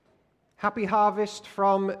Happy harvest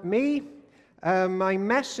from me. My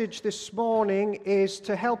message this morning is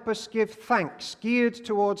to help us give thanks, geared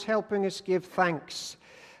towards helping us give thanks.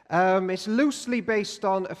 It's loosely based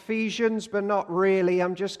on Ephesians, but not really.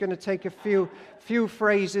 I'm just going to take a few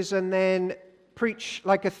phrases and then preach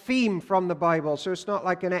like a theme from the Bible. So it's not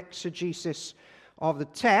like an exegesis of the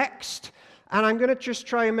text. And I'm going to just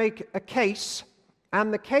try and make a case.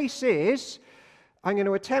 And the case is, I'm going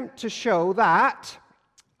to attempt to show that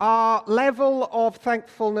our level of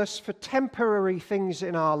thankfulness for temporary things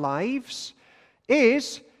in our lives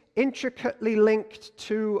is intricately linked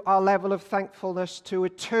to our level of thankfulness to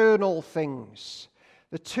eternal things.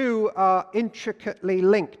 The two are intricately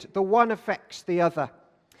linked. The one affects the other.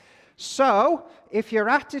 So, if your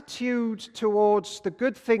attitude towards the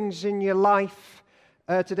good things in your life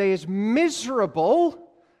today is miserable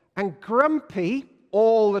and grumpy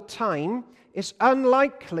all the time, it's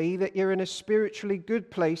unlikely that you're in a spiritually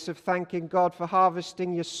good place of thanking God for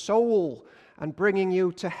harvesting your soul and bringing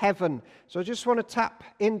you to heaven. So I just want to tap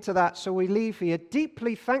into that so we leave here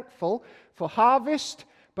deeply thankful for harvest,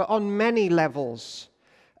 but on many levels.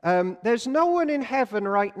 There's no one in heaven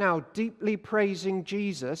right now deeply praising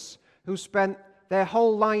Jesus who spent their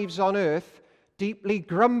whole lives on earth deeply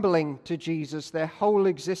grumbling to Jesus their whole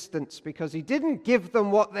existence because he didn't give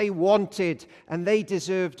them what they wanted and they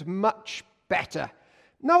deserved much better.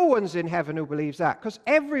 No one's in heaven who believes that, because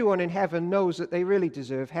everyone in heaven knows that they really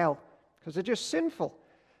deserve hell because they're just sinful.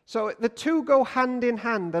 So the two go hand in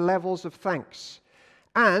hand, the levels of thanks.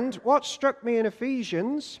 And what struck me in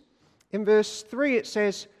Ephesians, in verse 3, it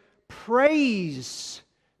says, "Praise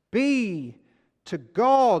be to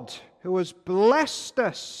God who has blessed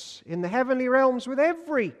us in the heavenly realms with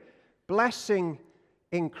every blessing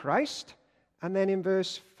in Christ." And then in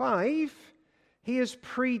verse 5, "He has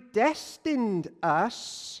predestined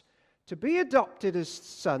us to be adopted as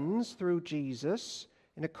sons through Jesus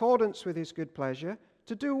in accordance with his good pleasure."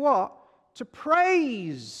 To do what? To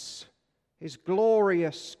praise his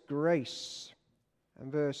glorious grace.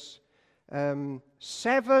 And verse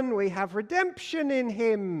 7, "We have redemption in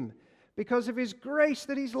him because of his grace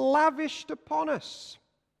that he's lavished upon us."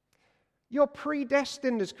 You're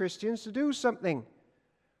predestined as Christians to do something.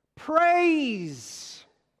 Praise.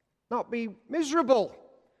 Not be miserable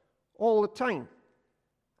all the time.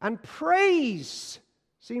 And praise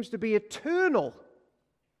seems to be eternal.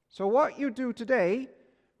 So what you do today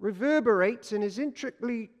reverberates and is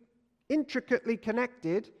intricately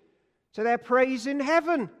connected to their praise in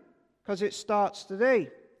heaven, because it starts today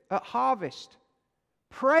at harvest.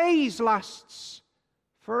 Praise lasts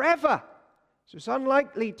forever. So it's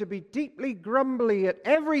unlikely to be deeply grumbly at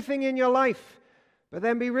everything in your life, but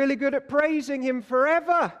then be really good at praising him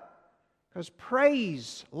forever. Because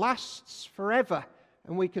praise lasts forever,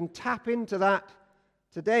 and we can tap into that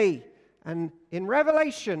today. And in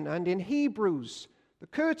Revelation and in Hebrews, the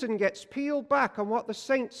curtain gets peeled back on what the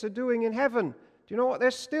saints are doing in heaven. Do you know what they're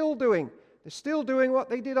still doing? They're still doing what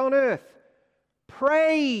they did on earth.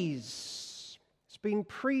 Praise. It's been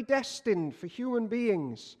predestined for human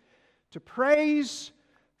beings to praise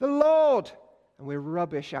the Lord. And we're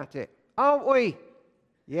rubbish at it, aren't we?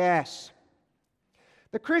 Yes.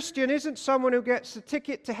 The Christian isn't someone who gets a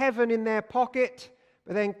ticket to heaven in their pocket,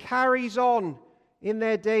 but then carries on in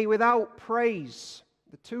their day without praise.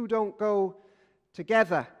 The two don't go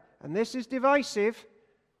together. And this is divisive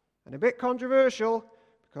and a bit controversial,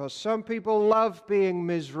 because some people love being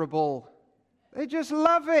miserable. They just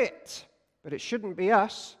love it. But it shouldn't be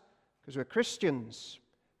us, because we're Christians,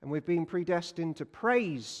 and we've been predestined to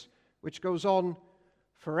praise, which goes on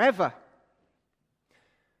forever.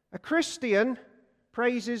 A Christian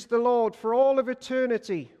praises the Lord for all of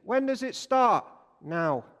eternity. When does it start?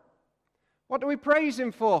 Now. What do we praise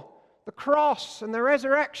him for? The cross and the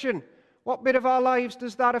resurrection. What bit of our lives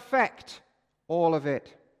does that affect? All of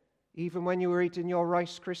it. Even when you were eating your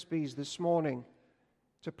Rice Krispies this morning.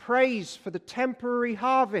 To praise for the temporary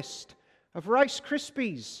harvest of Rice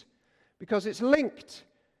Krispies, because it's linked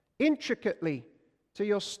intricately to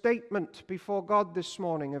your statement before God this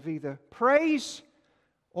morning of either praise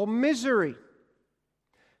or misery.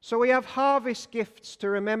 So we have harvest gifts to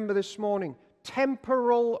remember this morning,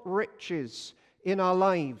 temporal riches in our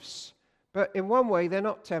lives. But in one way, they're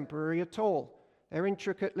not temporary at all. They're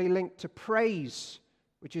intricately linked to praise,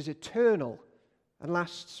 which is eternal and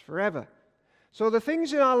lasts forever. So the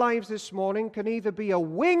things in our lives this morning can either be a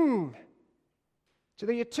wing to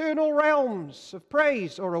the eternal realms of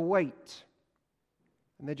praise or a weight.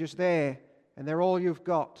 And they're just there, and they're all you've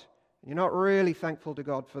got. And you're not really thankful to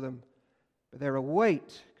God for them. But they're a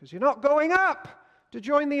weight, because you're not going up to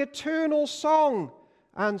join the eternal song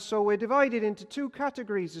And so we're divided into two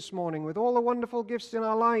categories this morning with all the wonderful gifts in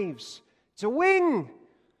our lives. It's a wing,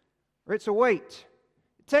 or it's a weight.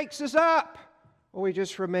 It takes us up, or we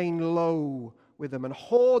just remain low with them and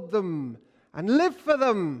hoard them and live for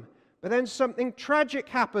them. But then something tragic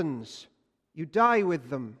happens. You die with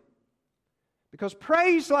them. Because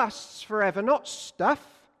praise lasts forever, not stuff.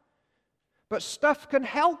 But stuff can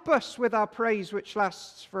help us with our praise which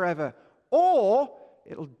lasts forever. Or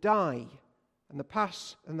it'll die, and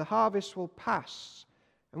the harvest will pass.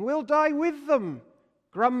 And we'll die with them,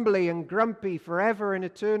 grumbly and grumpy forever in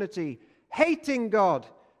eternity, hating God,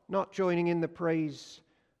 not joining in the praise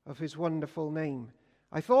of his wonderful name.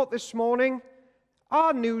 I thought this morning,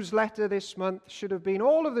 our newsletter this month should have been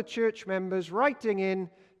all of the church members writing in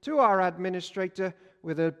to our administrator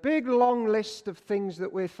with a big long list of things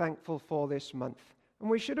that we're thankful for this month. And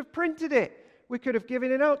we should have printed it. We could have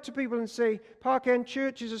given it out to people and say, Park End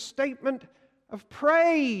Church is a statement of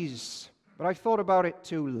praise. But I thought about it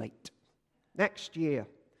too late. Next year.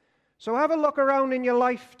 So have a look around in your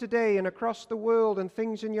life today and across the world and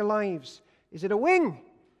things in your lives. Is it a wing?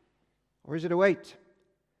 Or is it a weight?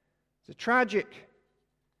 It's a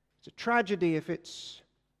tragedy if it's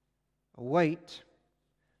a weight.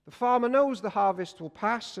 The farmer knows the harvest will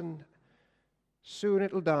pass and soon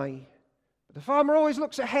it'll die. But the farmer always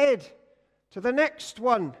looks ahead to the next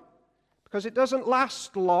one because it doesn't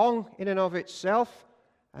last long in and of itself,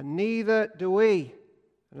 and neither do we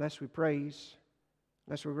unless we praise,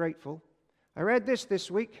 unless we're grateful. I read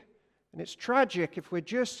this week, and it's tragic if we're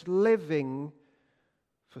just living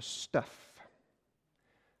for stuff.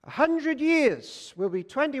 100 years will be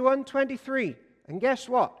 21, 23, and guess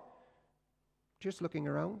what? Just looking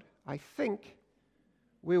around, I think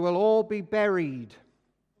we will all be buried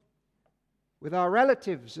with our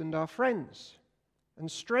relatives and our friends, and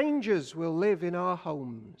strangers will live in our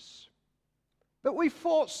homes that we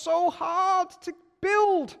fought so hard to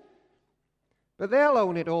build. But they'll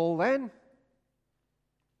own it all then.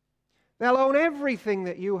 They'll own everything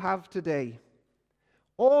that you have today.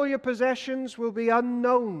 All your possessions will be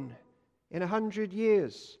unknown in 100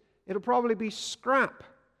 years. It'll probably be scrap,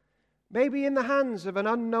 maybe in the hands of an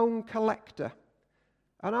unknown collector.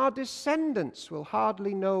 And our descendants will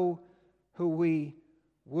hardly know who we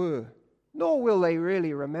were, nor will they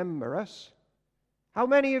really remember us. How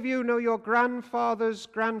many of you know your grandfather's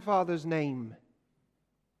grandfather's name?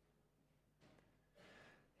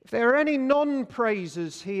 If there are any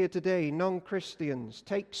non-praisers here today, non-Christians,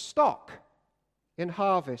 take stock in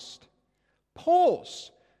harvest.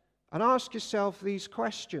 Pause and ask yourself these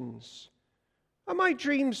questions. Are my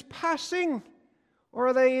dreams passing, or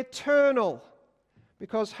are they eternal?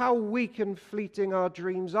 Because how weak and fleeting our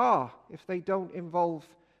dreams are if they don't involve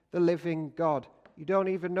the living God. You don't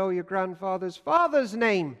even know your grandfather's father's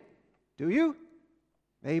name, do you?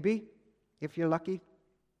 Maybe, if you're lucky.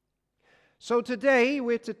 So today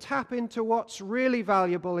we're to tap into what's really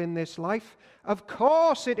valuable in this life. Of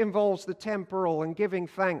course it involves the temporal and giving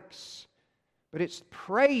thanks, but it's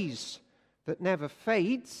praise that never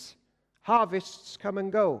fades. Harvests come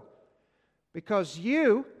and go, because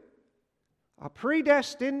you are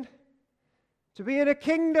predestined to be in a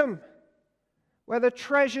kingdom where the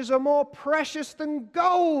treasures are more precious than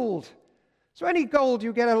gold. So any gold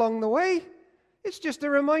you get along the way, it's just a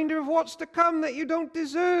reminder of what's to come that you don't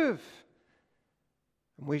deserve.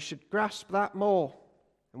 And we should grasp that more,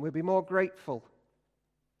 and we'll be more grateful.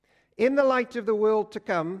 In the light of the world to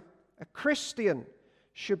come, a Christian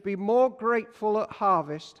should be more grateful at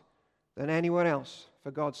harvest than anyone else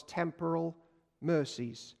for God's temporal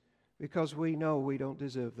mercies, because we know we don't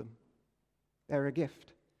deserve them. They're a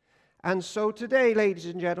gift. And so today, ladies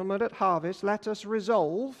and gentlemen, at harvest, let us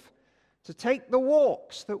resolve to take the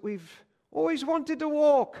walks that we've always wanted to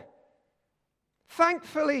walk.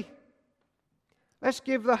 Thankfully, let's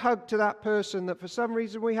give the hug to that person that for some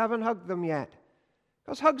reason we haven't hugged them yet.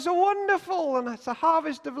 Because hugs are wonderful, and it's a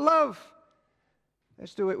harvest of love.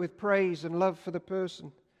 Let's do it with praise and love for the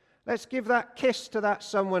person. Let's give that kiss to that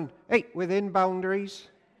someone, within boundaries,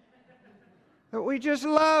 that we just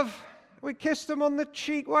love. We kiss them on the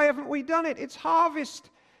cheek. Why haven't we done it? It's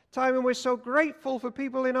harvest time, and we're so grateful for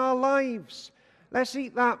people in our lives. Let's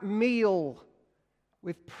eat that meal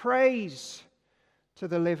with praise to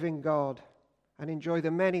the living God and enjoy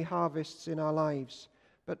the many harvests in our lives,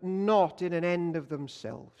 but not in an end of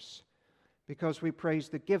themselves, because we praise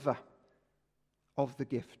the giver of the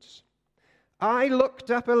gifts. I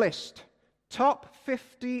looked up a list, top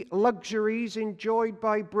 50 luxuries enjoyed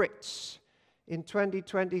by Brits in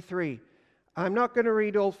 2023. I'm not going to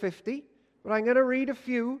read all 50, but I'm going to read a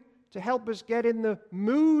few to help us get in the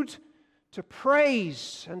mood to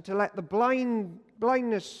praise and to let the blind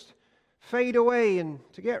blindness fade away and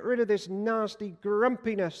to get rid of this nasty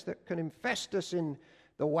grumpiness that can infest us in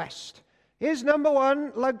the West. Here's number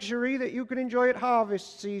one luxury that you can enjoy at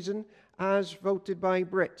harvest season as voted by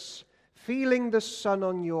Brits. Feeling the sun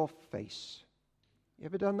on your face. You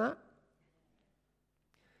ever done that?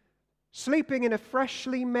 Sleeping in a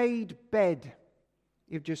freshly made bed.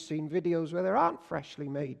 You've just seen videos where there aren't freshly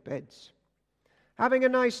made beds. Having a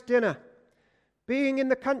nice dinner. Being in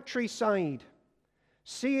the countryside.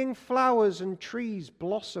 Seeing flowers and trees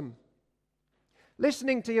blossom.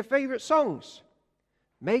 Listening to your favorite songs.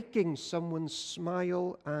 Making someone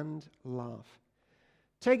smile and laugh.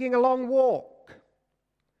 Taking a long walk.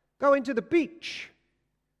 Going to the beach.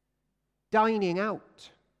 Dining out.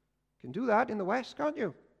 You can do that in the West, can't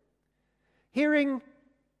you? Hearing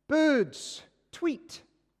birds tweet.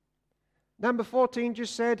 Number 14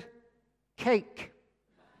 just said cake.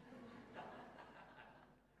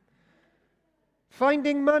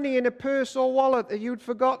 Finding money in a purse or wallet that you'd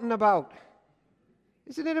forgotten about.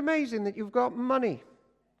 Isn't it amazing that you've got money?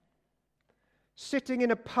 Sitting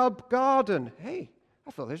in a pub garden. Hey,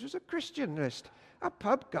 I thought this was a Christian list. A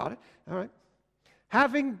pub garden. All right.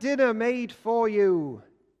 Having dinner made for you.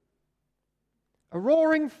 A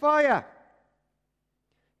roaring fire.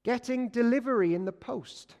 Getting delivery in the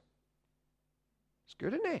post. It's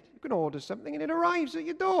good, isn't it? You can order something and it arrives at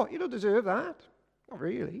your door. You don't deserve that. Not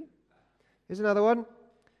really. Here's another one.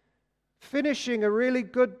 Finishing a really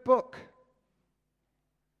good book.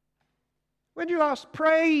 When do you last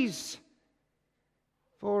praise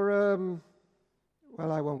for,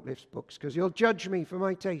 well, I won't lift books because you'll judge me for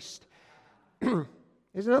my taste.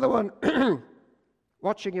 Here's another one.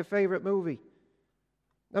 Watching your favorite movie.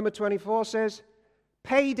 Number 24 says,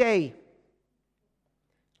 payday.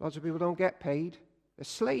 Lots of people don't get paid. They're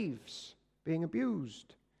slaves being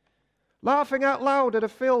abused. Laughing out loud at a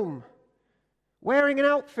film. Wearing an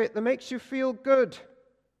outfit that makes you feel good.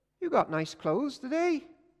 You got nice clothes today.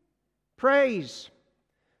 Praise.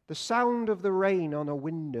 The sound of the rain on a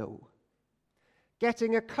window.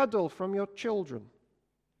 Getting a cuddle from your children.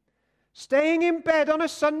 Staying in bed on a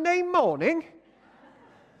Sunday morning.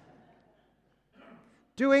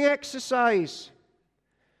 Doing exercise.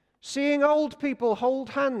 Seeing old people hold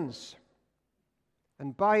hands.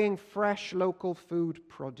 And buying fresh local food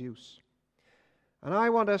produce. And I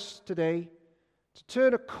want us today to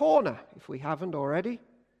turn a corner, if we haven't already,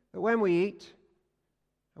 that when we eat,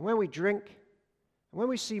 and when we drink, and when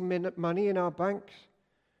we see money in our banks,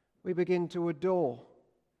 we begin to adore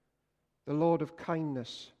the Lord of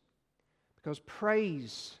kindness. Because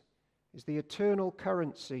praise is the eternal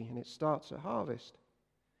currency, and it starts at harvest.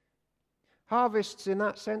 Harvests, in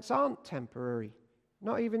that sense, aren't temporary.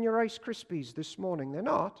 Not even your Rice Krispies this morning, they're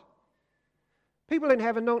not. People in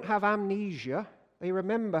heaven don't have amnesia. They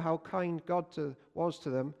remember how kind God was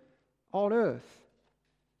to them on earth.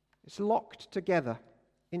 It's locked together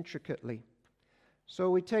intricately.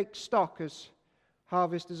 So we take stock as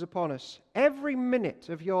harvest is upon us. Every minute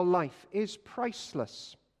of your life is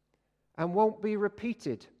priceless and won't be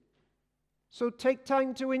repeated. So take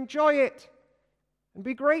time to enjoy it and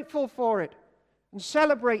be grateful for it and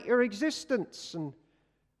celebrate your existence and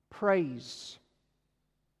praise.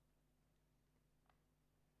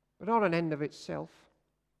 But not an end of itself.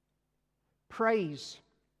 Praise.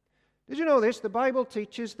 Did you know this? The Bible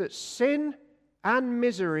teaches that sin and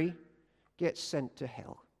misery get sent to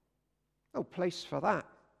hell. No place for that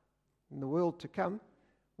in the world to come.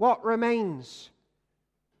 What remains?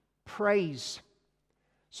 Praise.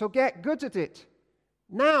 So get good at it.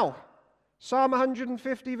 Now, Psalm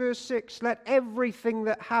 150 verse 6, let everything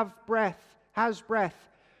that has breath,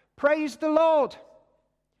 praise the Lord.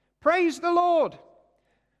 Praise the Lord.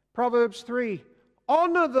 Proverbs 3,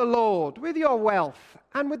 honor the Lord with your wealth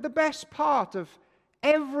and with the best part of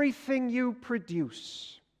everything you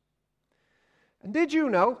produce. And did you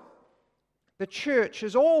know the church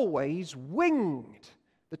has always winged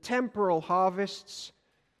the temporal harvests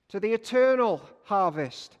to the eternal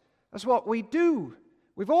harvest? That's what we do.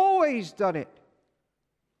 We've always done it.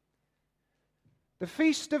 The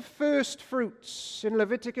Feast of First Fruits in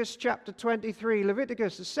Leviticus chapter 23.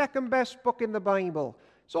 Leviticus, the second best book in the Bible.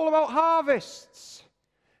 It's all about harvests.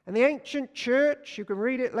 And the ancient church, you can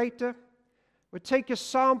read it later, would take a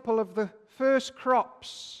sample of the first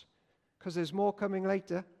crops, because there's more coming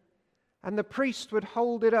later, and the priest would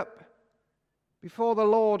hold it up before the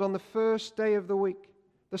Lord on the first day of the week,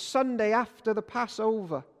 the Sunday after the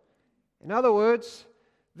Passover. In other words,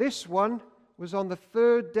 this one was on the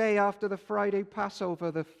third day after the Friday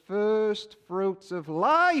Passover, the first fruits of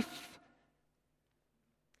life.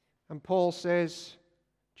 And Paul says,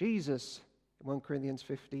 Jesus, in 1 Corinthians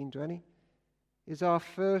 15:20, is our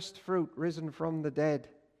first fruit risen from the dead.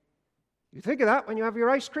 You think of that when you have your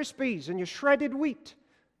Rice Krispies and your shredded wheat,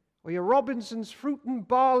 or your Robinson's fruit and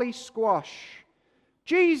barley squash.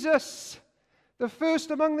 Jesus, the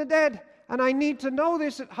first among the dead. And I need to know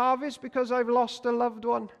this at harvest because I've lost a loved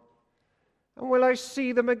one. And will I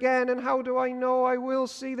see them again? And how do I know I will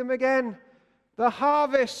see them again? The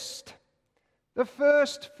harvest, the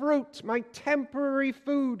first fruit, my temporary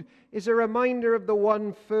food, is a reminder of the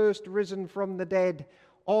one first risen from the dead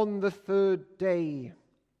on the third day.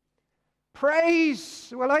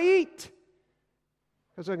 Praise will I eat,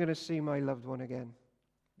 because I'm going to see my loved one again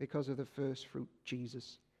because of the first fruit,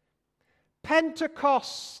 Jesus.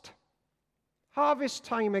 Pentecost, harvest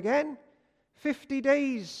time again, 50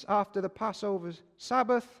 days after the Passover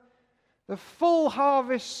Sabbath. The full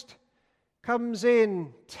harvest comes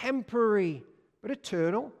in, temporary but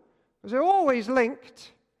eternal, because they're always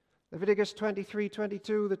linked. Leviticus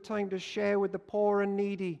 23:22, the time to share with the poor and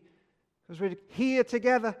needy, because we're here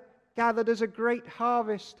together, gathered as a great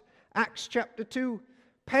harvest. Acts chapter 2,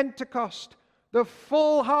 Pentecost, the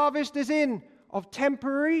full harvest is in of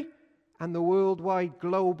temporary, and the worldwide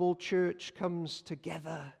global church comes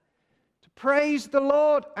together to praise the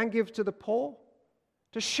Lord and give to the poor,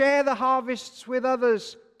 to share the harvests with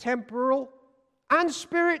others, temporal and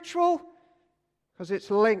spiritual, because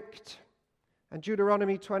it's linked. And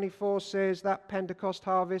Deuteronomy 24 says that Pentecost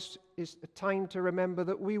harvest is a time to remember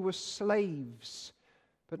that we were slaves,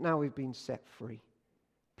 but now we've been set free.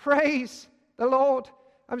 Praise the Lord.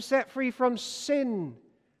 I'm set free from sin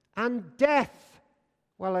and death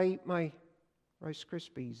while I eat my Rice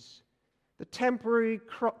Krispies. The temporary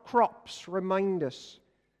crops remind us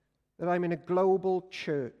that I'm in a global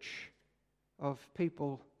church of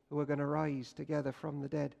people who are going to rise together from the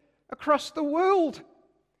dead across the world.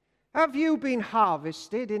 Have you been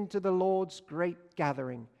harvested into the Lord's great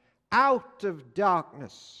gathering, out of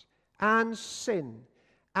darkness and sin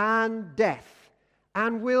and death?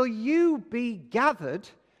 And will you be gathered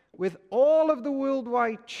with all of the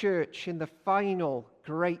worldwide church in the final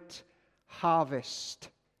great harvest?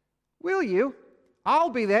 Will you? I'll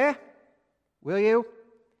be there. Will you?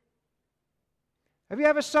 Have you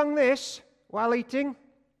ever sung this while eating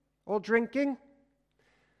or drinking?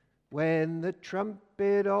 When the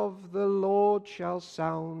trumpet of the Lord shall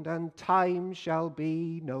sound, and time shall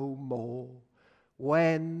be no more.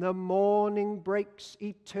 When the morning breaks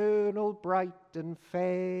eternal, bright and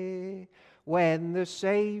fair. When the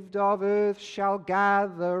saved of earth shall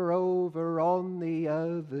gather over on the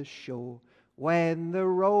other shore. When the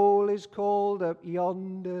roll is called up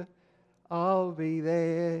yonder, I'll be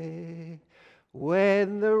there.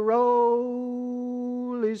 When the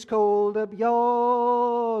roll is called up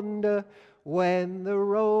yonder, when the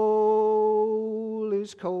roll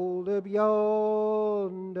is called up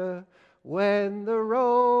yonder, when the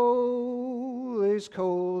roll is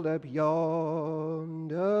called up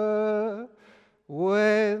yonder,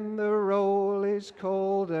 when the roll is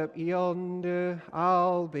called up yonder,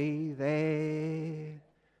 I'll be there.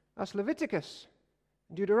 That's Leviticus,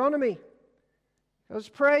 Deuteronomy. Because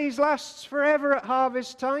praise lasts forever at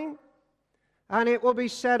harvest time. And it will be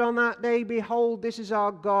said on that day, behold, this is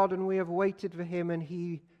our God, and we have waited for him, and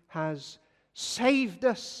he has saved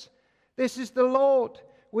us. This is the Lord.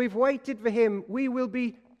 We've waited for him. We will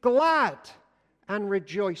be glad and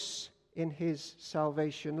rejoice in his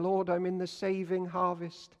salvation. Lord, I'm in the saving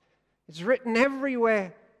harvest. It's written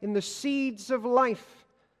everywhere in the seeds of life.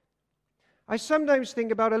 I sometimes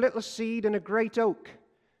think about a little seed and a great oak,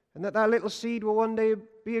 and that little seed will one day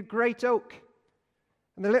be a great oak.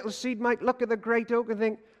 And the little seed might look at the great oak and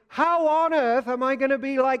think, how on earth am I going to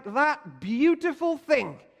be like that beautiful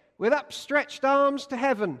thing with upstretched arms to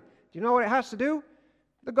heaven? Do you know what it has to do?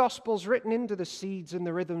 The gospel's written into the seeds and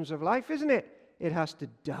the rhythms of life, isn't it? It has to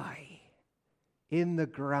die in the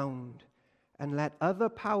ground and let other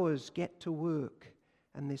powers get to work.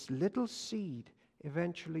 And this little seed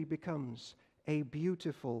eventually becomes a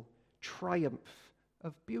beautiful triumph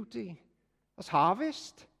of beauty. That's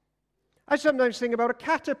harvest. I sometimes think about a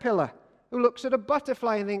caterpillar who looks at a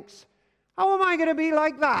butterfly and thinks, how am I going to be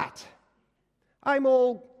like that? I'm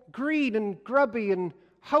all green and grubby and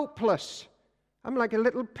hopeless. I'm like a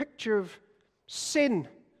little picture of sin.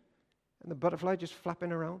 And the butterfly just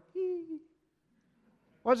flapping around.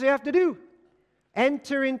 What does he have to do?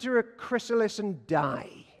 Enter into a chrysalis and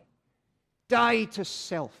die. Die to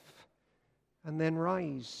self. And then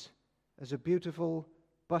rise as a beautiful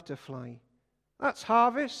butterfly. That's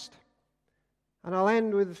harvest. And I'll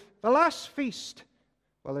end with the last feast.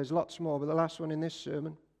 Well, there's lots more, but the last one in this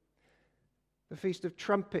sermon. The Feast of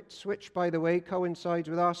Trumpets, which, by the way, coincides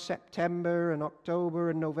with our September and October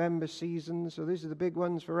and November seasons. So these are the big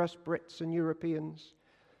ones for us Brits and Europeans.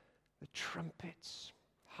 The trumpets,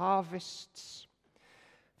 harvests.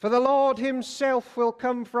 For the Lord himself will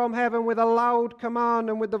come from heaven with a loud command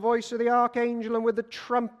and with the voice of the archangel and with the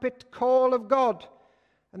trumpet call of God.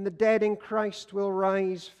 And the dead in Christ will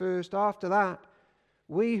rise first. After that,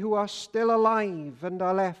 we who are still alive and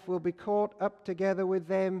are left will be caught up together with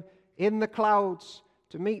them in the clouds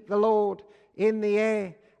to meet the Lord in the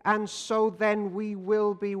air. And so then we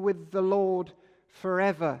will be with the Lord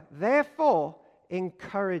forever. Therefore,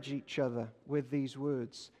 encourage each other with these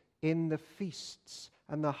words in the feasts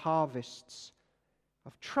and the harvests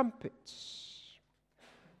of trumpets.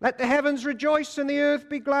 Let the heavens rejoice and the earth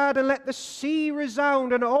be glad, and let the sea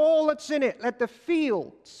resound and all that's in it. Let the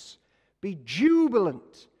fields be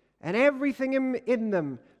jubilant and everything in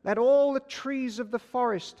them. Let all the trees of the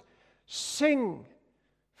forest sing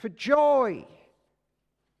for joy.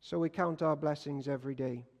 So we count our blessings every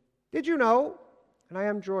day. Did you know, and I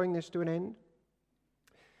am drawing this to an end,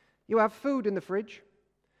 you have food in the fridge?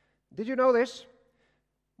 Did you know this?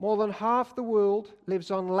 More than half the world lives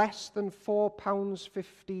on less than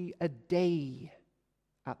 £4.50 a day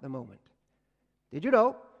at the moment. Did you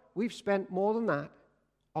know we've spent more than that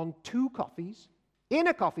on 2 coffees in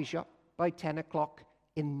a coffee shop by 10 o'clock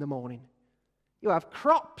in the morning? You have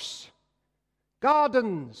crops,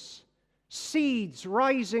 gardens, seeds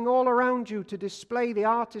rising all around you to display the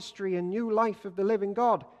artistry and new life of the living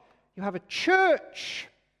God. You have a church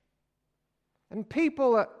and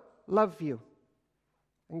people that love you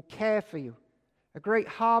and care for you. A great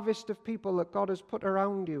harvest of people that God has put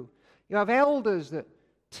around you. You have elders that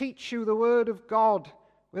teach you the word of God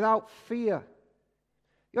without fear.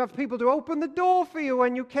 You have people to open the door for you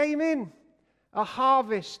when you came in. A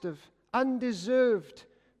harvest of undeserved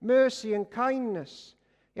mercy and kindness.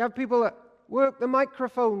 You have people that work the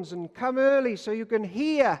microphones and come early so you can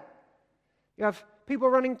hear. You have people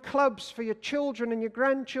running clubs for your children and your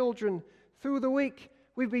grandchildren through the week.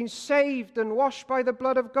 We've been saved and washed by the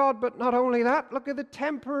blood of God, but not only that, look at the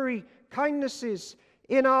temporary kindnesses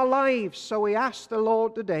in our lives. So we ask the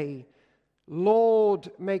Lord today,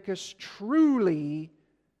 Lord, make us truly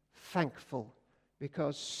thankful,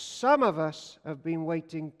 because some of us have been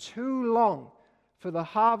waiting too long for the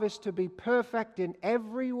harvest to be perfect in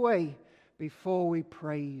every way before we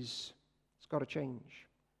praise. It's got to change.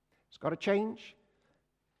 It's got to change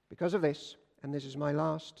because of this, and this is my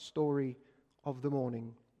last story of the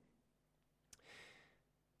morning.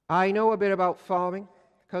 I know a bit about farming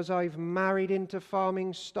because I've married into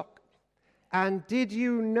farming stock. And did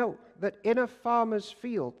you know that in a farmer's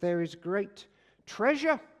field there is great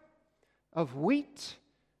treasure of wheat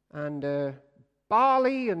and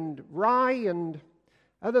barley and rye and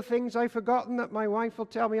other things I've forgotten that my wife will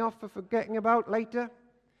tell me off for forgetting about later?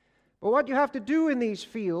 But what you have to do in these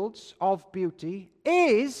fields of beauty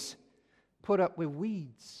is put up with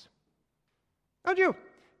weeds. Don't you?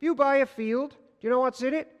 If you buy a field, do you know what's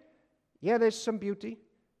in it? Yeah, there's some beauty,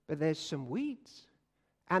 but there's some weeds,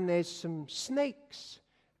 and there's some snakes,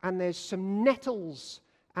 and there's some nettles,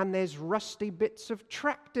 and there's rusty bits of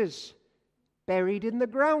tractors buried in the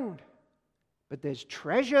ground. But there's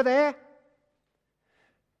treasure there.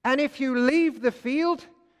 And if you leave the field,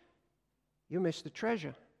 you miss the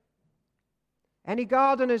treasure. Any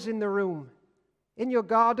gardeners in the room? In your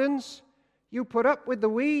gardens, you put up with the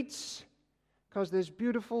weeds, because there's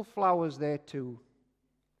beautiful flowers there too.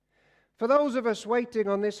 For those of us waiting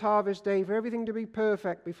on this harvest day for everything to be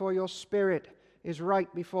perfect before your spirit is right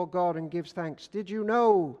before God and gives thanks, did you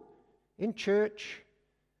know in church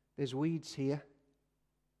there's weeds here,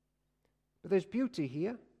 but there's beauty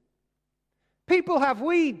here? People have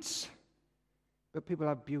weeds, but people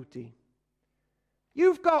have beauty.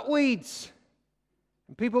 You've got weeds,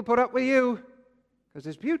 and people put up with you because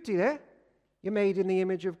there's beauty there. You're made in the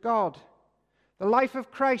image of God. The life of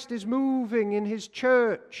Christ is moving in his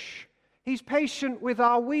church. He's patient with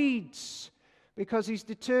our weeds because he's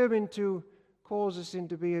determined to cause us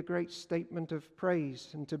into be a great statement of praise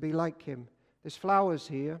and to be like him. There's flowers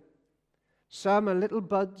here. Some are little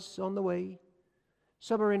buds on the way.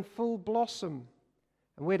 Some are in full blossom.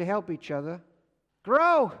 And we're to help each other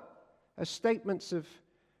grow as statements of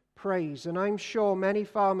praise. And I'm sure many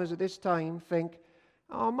farmers at this time think,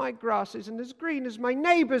 oh, my grass isn't as green as my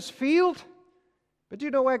neighbor's field. But do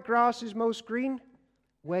you know where grass is most green?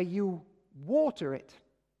 Where you water it.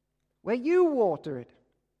 Where you water it.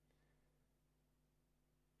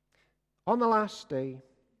 On the last day,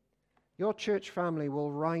 your church family will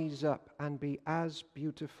rise up and be as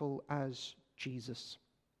beautiful as Jesus.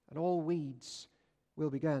 And all weeds will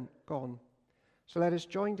be gone. So let us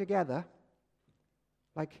join together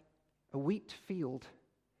like a wheat field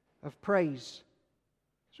of praise,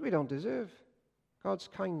 because we don't deserve God's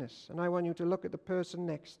kindness. And I want you to look at the person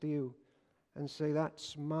next to you and say,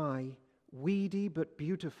 that's my weedy but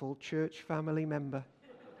beautiful church family member.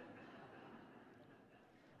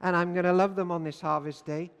 And I'm going to love them on this harvest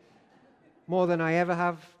day more than I ever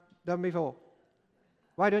have done before.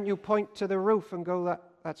 Why don't you point to the roof and go,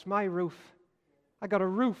 that's my roof. I got a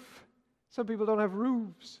roof. Some people don't have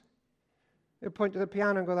roofs. You point to the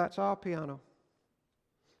piano and go, that's our piano.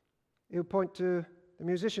 You point to the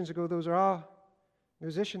musicians and go, those are our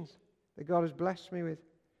musicians that God has blessed me with.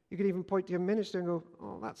 You could even point to your minister and go,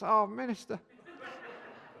 oh, that's our minister.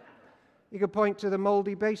 You could point to the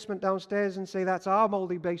moldy basement downstairs and say, that's our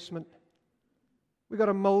moldy basement. We got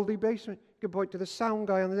a moldy basement. You could point to the sound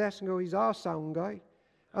guy on the desk and go, he's our sound guy.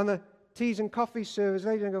 And the teas and coffee servers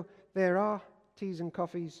later and go, they're our teas and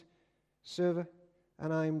coffees server.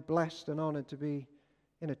 And I'm blessed and honored to be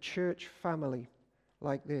in a church family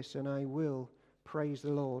like this, and I will praise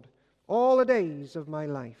the Lord all the days of my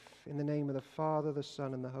life in the name of the Father, the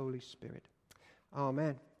Son, and the Holy Spirit.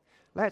 Amen.